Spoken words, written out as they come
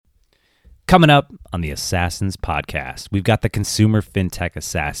Coming up on the Assassins podcast, we've got the consumer fintech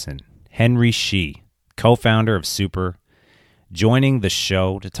assassin, Henry Shi, co-founder of Super, joining the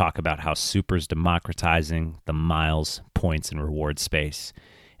show to talk about how Super's democratizing the miles, points, and reward space,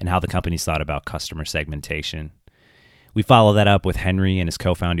 and how the company's thought about customer segmentation. We follow that up with Henry and his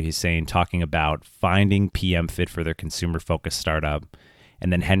co-founder Hussein talking about finding PM fit for their consumer-focused startup,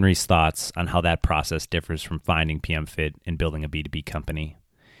 and then Henry's thoughts on how that process differs from finding PM fit and building a B2B company.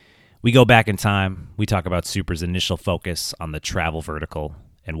 We go back in time. We talk about Super's initial focus on the travel vertical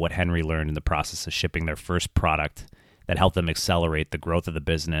and what Henry learned in the process of shipping their first product that helped them accelerate the growth of the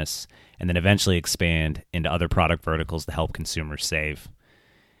business and then eventually expand into other product verticals to help consumers save.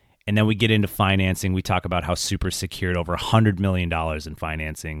 And then we get into financing. We talk about how Super secured over $100 million in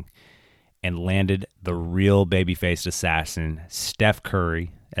financing and landed the real baby-faced assassin, Steph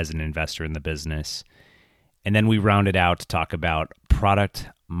Curry, as an investor in the business. And then we round it out to talk about product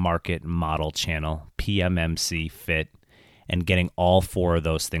market model channel, PMMC fit, and getting all four of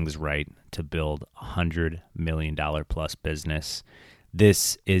those things right to build a $100 million plus business.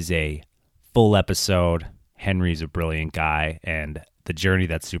 This is a full episode. Henry's a brilliant guy, and the journey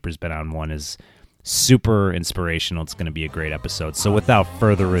that Super's been on one is super inspirational. It's going to be a great episode. So without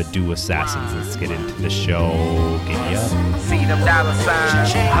further ado, Assassins, let's get into the show. Get you up. See them dollar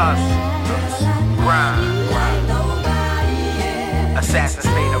signs, hustle, grind. Assassin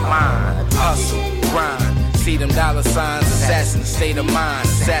state of mind, hustle, grind. See them dollar signs, assassin state of mind,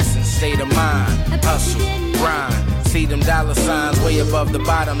 assassin state of mind, hustle, grind. See them dollar signs way above the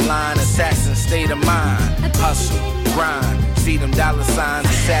bottom line, assassin state of mind, hustle, grind. See them dollar signs,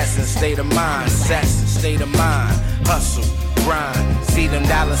 assassin state of mind, assassin state of mind, hustle, grind. See them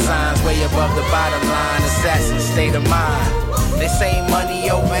dollar signs way above the bottom line, assassin state of mind. They say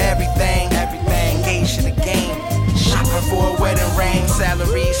money over everything, engaged in the game. Shopping for a wedding ring,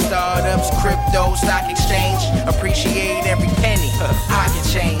 salary, startups, crypto, stock exchange. Appreciate every penny, pocket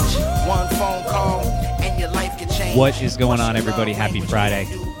change. One phone call and your life can change. What is going on, everybody? Happy Friday.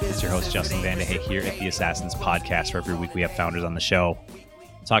 It's your host, Justin Vandehey, here at the Assassins podcast, where every week we have founders on the show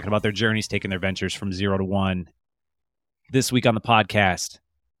talking about their journeys, taking their ventures from 0 to 1. This week on the podcast,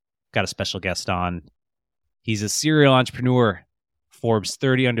 got a special guest on. He's a serial entrepreneur, Forbes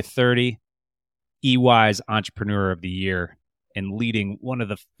 30 under 30, EY's Entrepreneur of the Year, and leading one of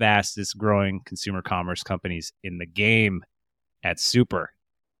the fastest growing consumer commerce companies in the game at Super.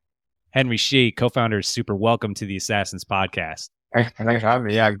 Henry Shi, co-founder of Super, welcome to the Assassins podcast. Thanks for having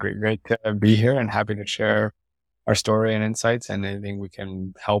me. Yeah, great to be here and happy to share our story and insights and anything we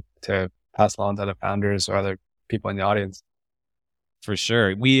can help to pass along to other founders or other people in the audience. For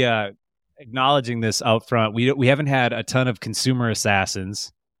sure. We acknowledging this out front, we haven't had a ton of consumer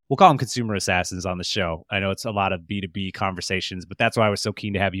assassins. We'll call them consumer assassins on the show. I know it's a lot of B2B conversations, but that's why I was so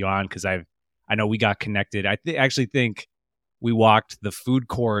keen to have you on, because I know we got connected. I actually think we walked the food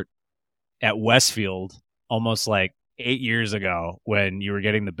court at Westfield almost like 8 years ago when you were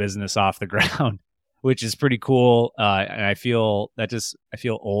getting the business off the ground, which is pretty cool. And I feel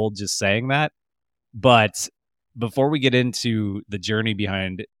old just saying that. But before we get into the journey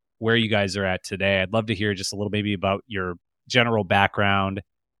behind where you guys are at today, I'd love to hear just a little maybe about your general background.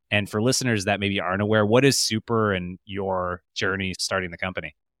 And for listeners that maybe aren't aware, what is Super and your journey starting the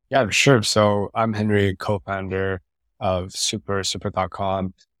company? Yeah, sure. So I'm Henry, co-founder of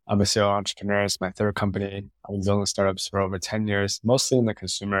super.com. I'm a serial entrepreneur. It's my third company. I've been building startups for over 10 years, mostly in the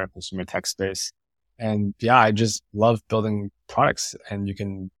consumer tech space. And yeah, I just love building products, and you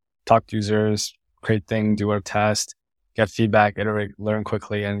can talk to users, create things, do a test, get feedback, iterate, learn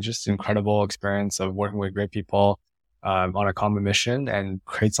quickly, and just incredible experience of working with great people on a common mission and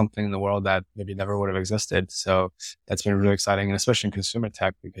create something in the world that maybe never would have existed. So that's been really exciting, and especially in consumer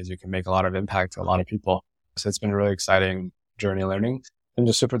tech, because you can make a lot of impact to a lot of people. So it's been a really exciting journey learning.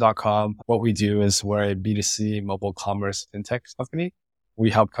 Into super.com, what we do is we're a B2C mobile commerce fintech company.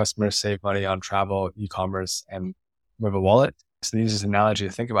 We help customers save money on travel, e-commerce, and with a wallet. So the easiest analogy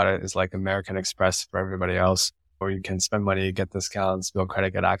to think about it is like American Express for everybody else, where you can spend money, get discounts, build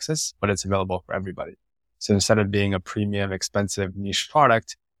credit, get access, but it's available for everybody. So instead of being a premium, expensive niche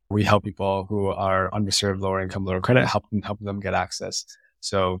product, we help people who are underserved, lower income, lower credit, help them get access.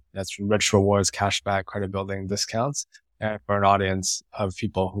 So that's rich rewards, cashback, credit building, discounts, and for an audience of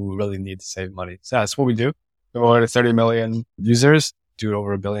people who really need to save money. So that's what we do. We're over 30 million users, do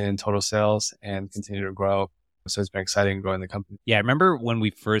over $1 billion in total sales, and continue to grow. So it's been exciting growing the company. Yeah, I remember when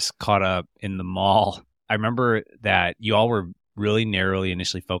we first caught up in the mall, I remember that you all were really narrowly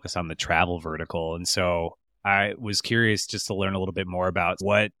initially focused on the travel vertical. And so I was curious just to learn a little bit more about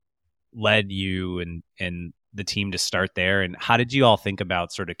what led you and the team to start there? And how did you all think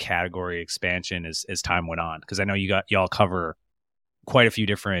about sort of category expansion as time went on? Because I know y'all cover quite a few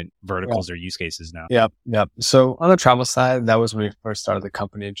different verticals or use cases now. Yep. So on the travel side, that was when we first started the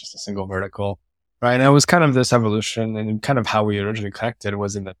company, just a single vertical, right? And it was kind of this evolution, and kind of how we originally connected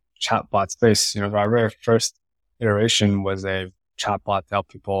was in the chatbot space. You know, our very first iteration was a chatbot to help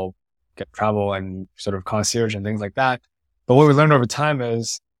people get travel and sort of concierge and things like that. But what we learned over time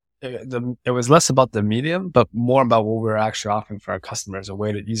is it was less about the medium, but more about what we were actually offering for our customers,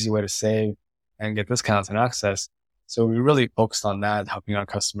 easy way to save and get discounts and access. So we really focused on that, helping our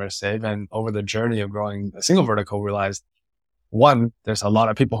customers save. And over the journey of growing a single vertical, we realized, one, there's a lot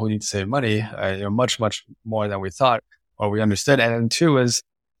of people who need to save money, much, much more than we thought or we understood. And then two is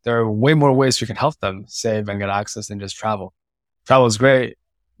there are way more ways you can help them save and get access than just travel. Travel is great,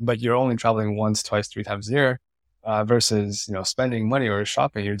 but you're only traveling once, twice, 3 times a year, versus, spending money or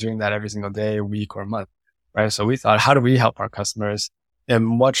shopping. You're doing that every single day, week, or month, right? So we thought, how do we help our customers in a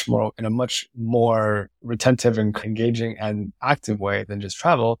much more retentive and engaging and active way than just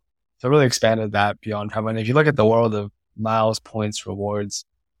travel? So really expanded that beyond travel. And if you look at the world of miles, points, rewards,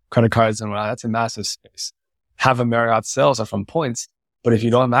 credit cards, and whatnot, that's a massive space. Half of Marriott sales are from points, but if you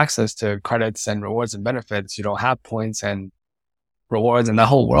don't have access to credits and rewards and benefits, you don't have points and rewards, and that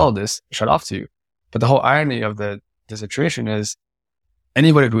whole world is shut off to you. But the whole irony of the situation is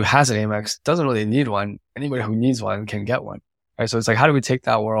anybody who has an Amex doesn't really need one. Anybody who needs one can get one. Right? So it's like, how do we take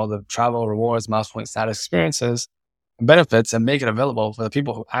that world of travel, rewards, miles, points, status, experiences, and benefits, and make it available for the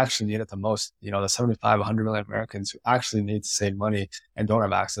people who actually need it the most? The 75, 100 million Americans who actually need to save money and don't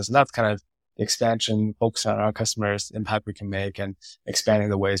have access. And that's kind of the expansion, focus on our customers, impact we can make, and expanding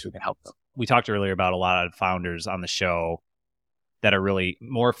the ways we can help them. We talked earlier about a lot of founders on the show that are really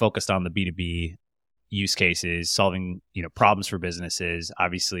more focused on the B2B use cases, solving, problems for businesses.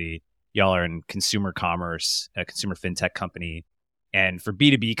 Obviously, y'all are in consumer commerce, a consumer fintech company. And for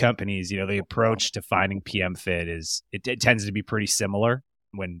B2B companies, the approach to finding PM fit it tends to be pretty similar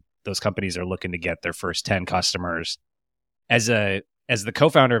when those companies are looking to get their first 10 customers. As the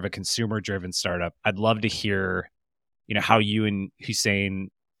co-founder of a consumer-driven startup, I'd love to hear, how you and Hussein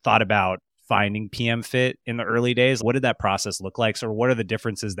thought about finding PM fit in the early days. What did that process look like? So what are the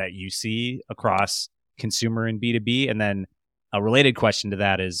differences that you see across consumer and B2B? And then a related question to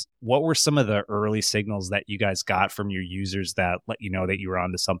that is, what were some of the early signals that you guys got from your users that let you know that you were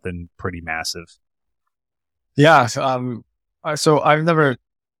onto something pretty massive? Yeah. So I never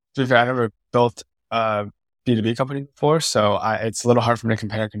built a B2B company before. So it's a little hard for me to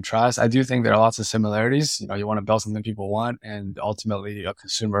compare and contrast. I do think there are lots of similarities. You want to build something people want, and ultimately a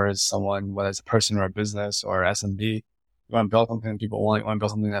consumer is someone, whether it's a person or a business or SMB. You want to build something people want. You want to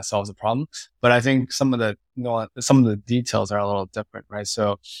build something that solves a problem. But I think some of the details are a little different, right?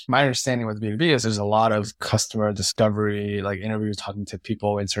 So my understanding with B2B is there's a lot of customer discovery, like interviews, talking to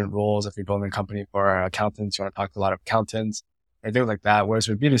people in certain roles. If you're building a company for accountants, you want to talk to a lot of accountants or things like that. Whereas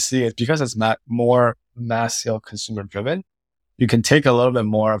with B2C, it's because it's more mass scale consumer driven. You can take a little bit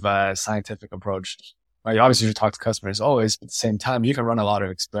more of a scientific approach. Right? You obviously should talk to customers always, but at the same time, you can run a lot of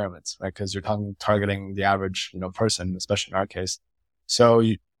experiments, right? Because you're targeting the average, person, especially in our case. So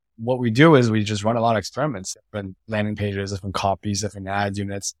what we do is we just run a lot of experiments, different landing pages, different copies, different ad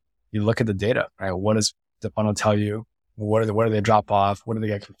units. You look at the data, right? What does the funnel tell you? Where do they drop off? Where do they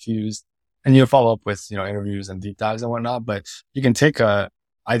get confused? And you follow up with, interviews and deep dives and whatnot. But you can take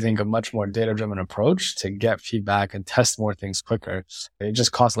I think a much more data-driven approach to get feedback and test more things quicker. It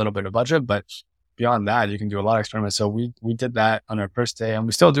just costs a little bit of budget, but beyond that, you can do a lot of experiments. So we did that on our first day, and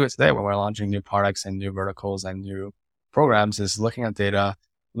we still do it today when we're launching new products and new verticals and new programs, is looking at data,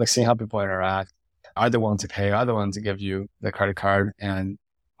 seeing how people interact. Are they willing to pay? Are they willing to give you the credit card? And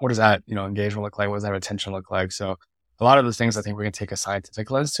what does that, engagement look like? What does that retention look like? So a lot of those things, I think we can take a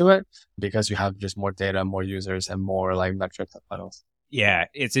scientific lens to it because you have just more data, more users, and more metrics and funnels. Yeah,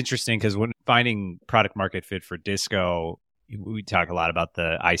 it's interesting because when finding product market fit for Disco, we talk a lot about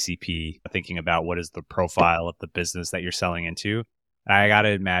the ICP, thinking about what is the profile of the business that you're selling into. I got to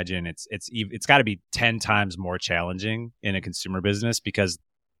imagine it's got to be 10 times more challenging in a consumer business because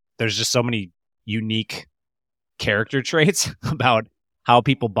there's just so many unique character traits about how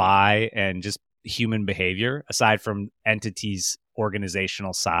people buy and just human behavior, aside from entities'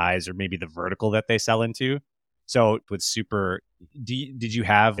 organizational size or maybe the vertical that they sell into. So with Super, did you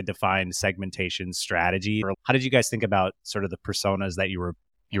have a defined segmentation strategy, or how did you guys think about sort of the personas that you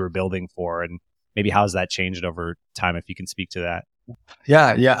were building for, and maybe how has that changed over time, if you can speak to that?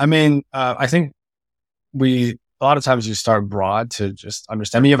 Yeah. I mean, I think we a lot of times you start broad to just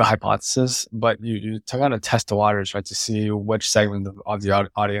understand. I mean, you have a hypothesis, but you to kind of test the waters, right? To see which segment of the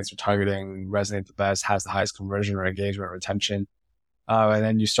audience you're targeting resonates the best, has the highest conversion or engagement or retention. And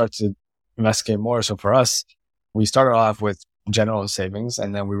then you start to investigate more. So for us, we started off with general savings,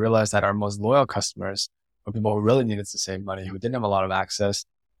 and then we realized that our most loyal customers were people who really needed to save money, who didn't have a lot of access.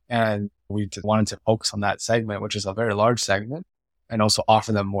 And we wanted to focus on that segment, which is a very large segment, and also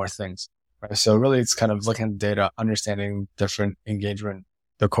offer them more things. Right? So really it's kind of looking at the data, understanding different engagement,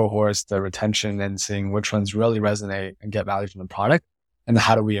 the cohorts, the retention, and seeing which ones really resonate and get value from the product. And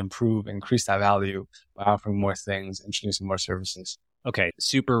how do we increase that value by offering more things, introducing more services. Okay.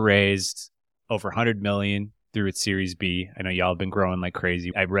 Super raised over 100 million through its Series B. I know y'all have been growing like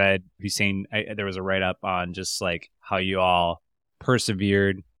crazy. I read, there was a write-up on just like how you all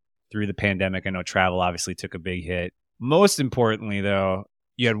persevered through the pandemic. I know travel obviously took a big hit. Most importantly, though,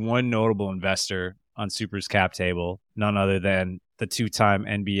 you had one notable investor on Super's cap table, none other than the 2-time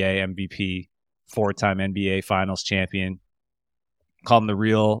NBA MVP, 4-time NBA Finals champion. Call him the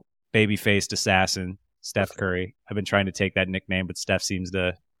real baby-faced assassin, Steph Curry. I've been trying to take that nickname, but Steph seems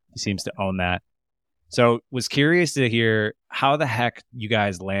to own that. So was curious to hear how the heck you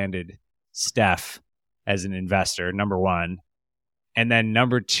guys landed Steph as an investor, number one. And then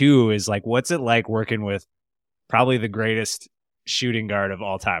number two is like, what's it like working with probably the greatest shooting guard of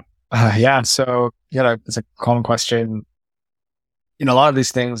all time? So, it's a common question. A lot of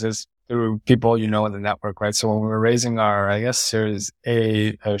these things is through people in the network, right? So when we were raising our, Series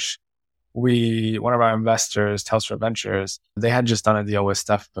A-ish, one of our investors, Telstra Ventures, they had just done a deal with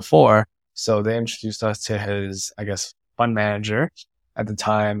Steph before. So they introduced us to his, fund manager at the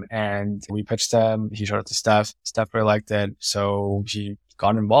time, and we pitched him. He showed it to Steph. Steph really liked it, so he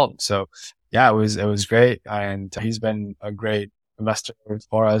got involved. So yeah, it was great, and he's been a great investor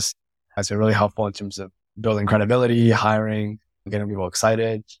for us. Has been really helpful in terms of building credibility, hiring, getting people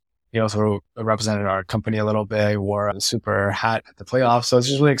excited. He also represented our company a little bit, wore a super hat at the playoffs. So it's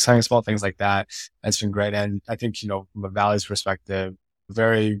just really exciting, small things like that. It's been great. And I think, from a values perspective,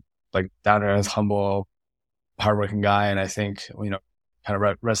 very down to earth, humble, hardworking guy. And I think, kind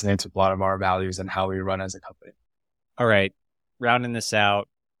of resonates with a lot of our values and how we run as a company. All right. Rounding this out,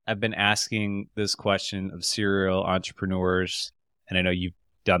 I've been asking this question of serial entrepreneurs, and I know you've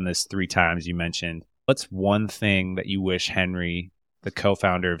done this 3 times, you mentioned. What's one thing that you wish Henry, the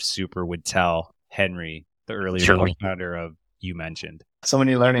co-founder of Super, would tell Henry, the earlier co-founder of You Mentioned? So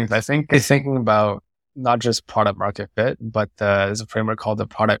many learnings. I think thinking about not just product market fit, but there's a framework called the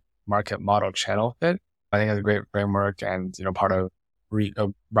product market model channel fit. I think it's a great framework, and part of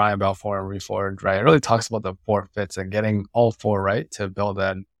Brian Balfour and Reforged, right? It really talks about the 4 fits and getting all 4 right to build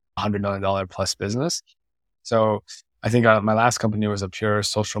a $100 million plus business. So I think my last company was a pure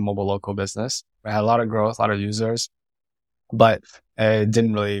social mobile local business. It had a lot of growth, a lot of users, but it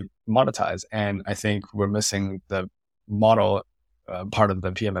didn't really monetize. And I think we're missing the model part of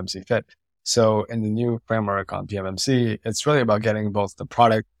the PMMC fit. So in the new framework on PMMC, it's really about getting both the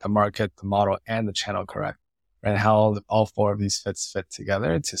product, the market, the model, and the channel correct. And how all 4 of these fits fit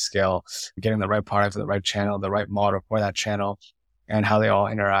together to scale, getting the right product for the right channel, the right model for that channel, and how they all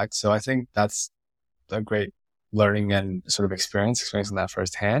interact. So I think that's a great learning and sort of experiencing that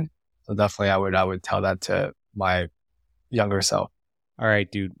firsthand. So definitely I would tell that to my younger self. All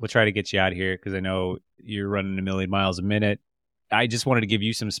right, dude, we'll try to get you out of here because I know you're running a million miles a minute. I just wanted to give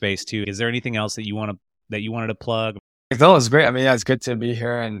you some space too. Is there anything else that you wanted to plug? No, it's great. I mean, it's good to be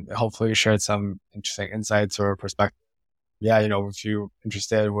here, and hopefully you shared some interesting insights or perspective. Yeah, if you're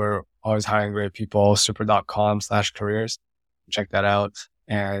interested, we're always hiring great people. super.com/careers. Check that out.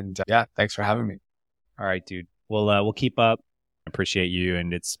 And thanks for having me. All right, dude. We'll keep up. I appreciate you,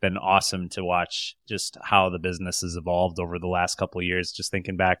 and it's been awesome to watch just how the business has evolved over the last couple of years. Just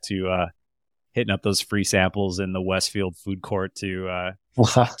thinking back to hitting up those free samples in the Westfield food court to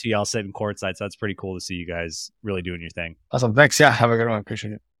y'all sitting courtside. So that's pretty cool to see you guys really doing your thing. Awesome. Thanks. Yeah. Have a good one.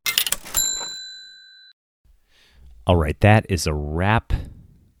 Appreciate it. All right. That is a wrap.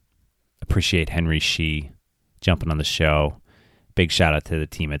 Appreciate Henry Shi jumping on the show. Big shout out to the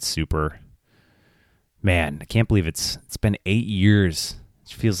team at Super. Man, I can't believe it's been 8 years.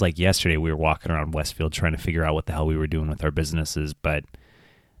 It feels like yesterday we were walking around Westfield trying to figure out what the hell we were doing with our businesses, but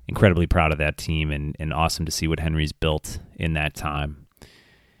incredibly proud of that team and awesome to see what Henry's built in that time.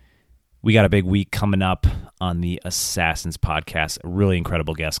 We got a big week coming up on the Assassins podcast. A really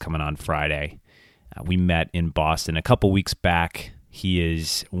incredible guest coming on Friday. We met in Boston a couple weeks back. He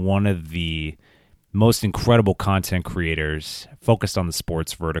is one of the most incredible content creators focused on the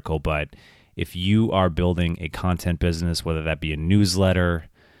sports vertical. But if you are building a content business, whether that be a newsletter,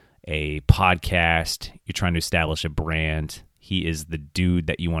 a podcast, you're trying to establish a brand, he is the dude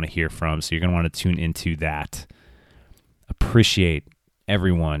that you want to hear from. So you're going to want to tune into that. Appreciate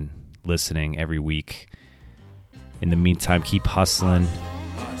everyone listening every week. In the meantime, keep hustling,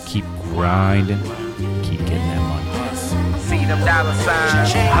 keep grinding, keep getting that money. See them dollar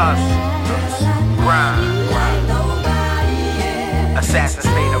signs, hustle, grind, assassin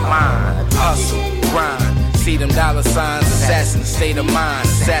state of mind, hustle, grind. See them dollar signs, assassin state of mind,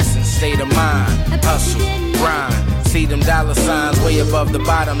 assassin state of mind, hustle, grind. See them dollar signs way above the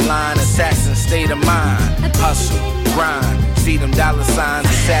bottom line, assassin state of mind, hustle, grind. See them dollar signs,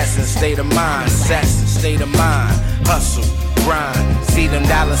 assassin state of mind, assassin state of mind, hustle, grind. See them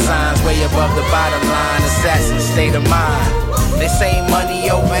dollar signs way above the bottom line, assassin state of mind. They say money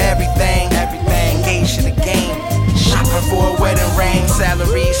over everything, engaged in the game. Shopping for a wedding ring,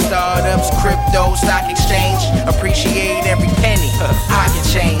 salaries, startups, crypto, stock exchange. Appreciate every penny, pocket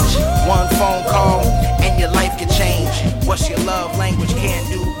change. One phone call and your life can change. What's your love language? Can't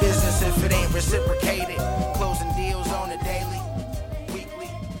do business if it ain't reciprocated.